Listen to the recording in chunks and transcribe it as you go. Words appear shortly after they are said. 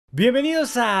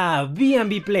Bienvenidos a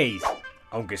B&B Place.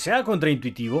 Aunque sea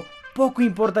contraintuitivo, poco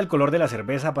importa el color de la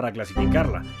cerveza para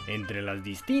clasificarla. Entre las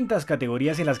distintas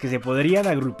categorías en las que se podrían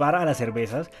agrupar a las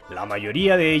cervezas, la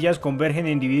mayoría de ellas convergen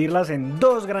en dividirlas en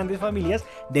dos grandes familias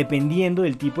dependiendo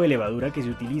del tipo de levadura que se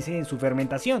utilice en su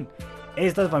fermentación.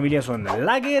 Estas familias son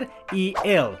Lager y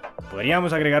Ale.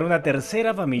 Podríamos agregar una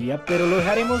tercera familia, pero lo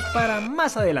dejaremos para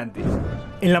más adelante.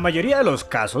 En la mayoría de los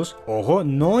casos, ojo,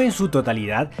 no en su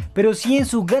totalidad, pero sí en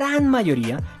su gran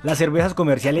mayoría, las cervezas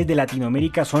comerciales de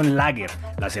Latinoamérica son Lager.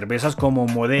 Las cervezas como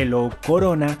Modelo,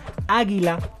 Corona,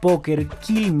 Águila, Póker,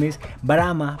 Quilmes,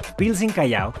 Brahma, Pilsen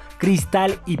Callao,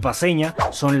 Cristal y Paceña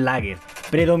son Lager,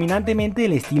 predominantemente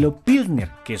del estilo Pilsner,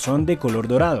 que son de color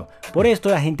dorado. Por esto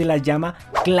la gente las llama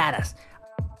claras.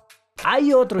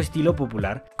 Hay otro estilo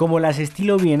popular, como las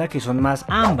estilo Viena, que son más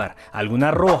ámbar,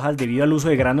 algunas rojas debido al uso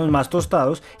de granos más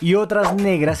tostados y otras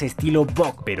negras estilo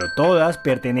Bock, pero todas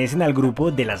pertenecen al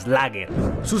grupo de las Lager.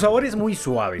 Su sabor es muy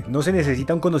suave, no se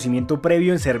necesita un conocimiento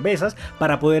previo en cervezas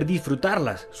para poder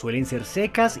disfrutarlas, suelen ser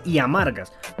secas y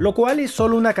amargas, lo cual es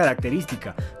solo una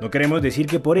característica, no queremos decir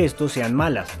que por esto sean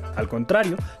malas, al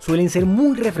contrario, suelen ser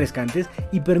muy refrescantes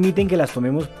y permiten que las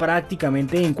tomemos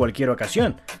prácticamente en cualquier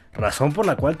ocasión. Razón por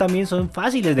la cual también son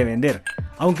fáciles de vender,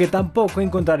 aunque tampoco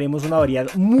encontraremos una variedad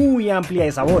muy amplia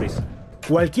de sabores.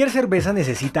 Cualquier cerveza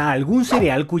necesita algún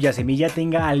cereal cuya semilla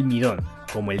tenga almidón,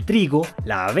 como el trigo,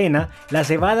 la avena, la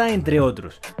cebada, entre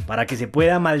otros, para que se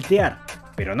pueda maltear.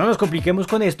 Pero no nos compliquemos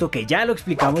con esto, que ya lo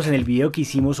explicamos en el video que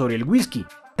hicimos sobre el whisky.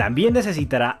 También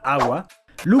necesitará agua,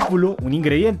 lúpulo, un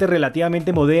ingrediente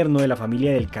relativamente moderno de la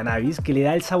familia del cannabis que le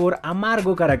da el sabor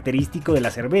amargo característico de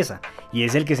la cerveza y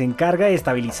es el que se encarga de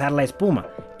estabilizar la espuma.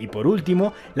 Y por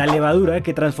último, la levadura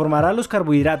que transformará los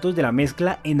carbohidratos de la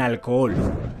mezcla en alcohol.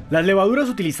 Las levaduras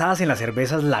utilizadas en las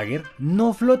cervezas Lager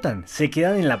no flotan, se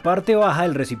quedan en la parte baja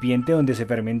del recipiente donde se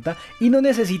fermenta y no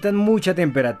necesitan mucha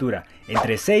temperatura,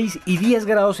 entre 6 y 10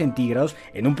 grados centígrados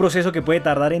en un proceso que puede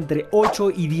tardar entre 8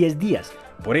 y 10 días.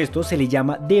 Por esto se le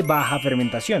llama de baja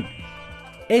fermentación.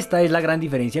 Esta es la gran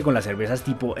diferencia con las cervezas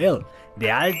tipo Ale,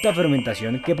 de alta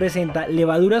fermentación, que presenta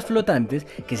levaduras flotantes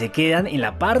que se quedan en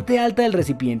la parte alta del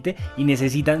recipiente y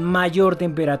necesitan mayor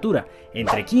temperatura,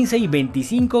 entre 15 y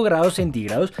 25 grados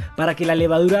centígrados, para que la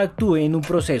levadura actúe en un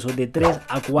proceso de 3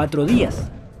 a 4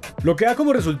 días. Lo que da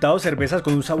como resultado cervezas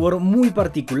con un sabor muy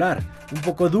particular, un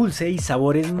poco dulce y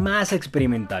sabores más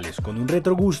experimentales, con un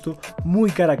retrogusto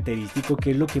muy característico,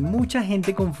 que es lo que mucha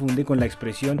gente confunde con la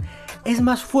expresión "es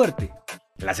más fuerte".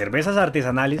 Las cervezas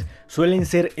artesanales suelen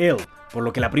ser ale, por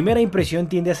lo que la primera impresión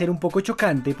tiende a ser un poco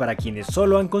chocante para quienes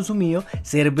solo han consumido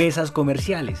cervezas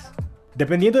comerciales.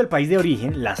 Dependiendo del país de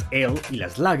origen, las ale y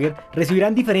las lager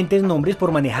recibirán diferentes nombres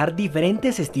por manejar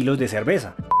diferentes estilos de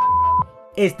cerveza.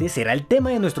 Este será el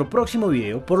tema de nuestro próximo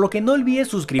video, por lo que no olvides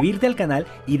suscribirte al canal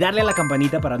y darle a la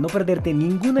campanita para no perderte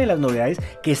ninguna de las novedades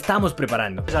que estamos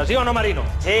preparando. ¿Sí o no, Marino?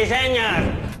 Sí,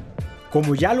 señor.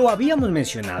 Como ya lo habíamos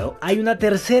mencionado, hay una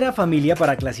tercera familia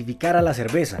para clasificar a la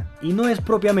cerveza, y no es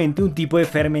propiamente un tipo de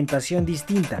fermentación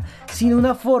distinta, sino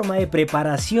una forma de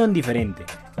preparación diferente.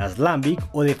 Las Lambic,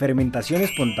 o de fermentación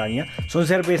espontánea, son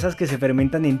cervezas que se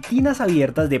fermentan en tinas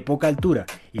abiertas de poca altura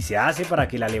y se hace para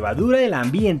que la levadura del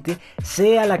ambiente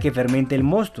sea la que fermente el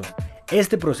mosto.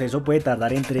 Este proceso puede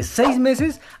tardar entre 6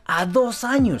 meses a 2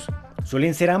 años.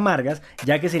 Suelen ser amargas,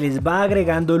 ya que se les va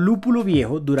agregando lúpulo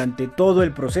viejo durante todo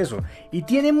el proceso y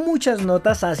tienen muchas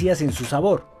notas ácidas en su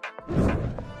sabor.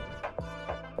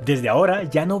 Desde ahora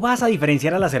ya no vas a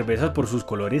diferenciar a las cervezas por sus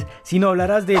colores, sino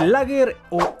hablarás de Lager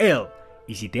o Ale.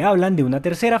 Y si te hablan de una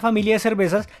tercera familia de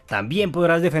cervezas, también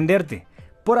podrás defenderte.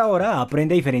 Por ahora,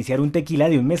 aprende a diferenciar un tequila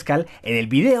de un mezcal en el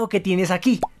video que tienes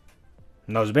aquí.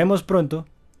 Nos vemos pronto.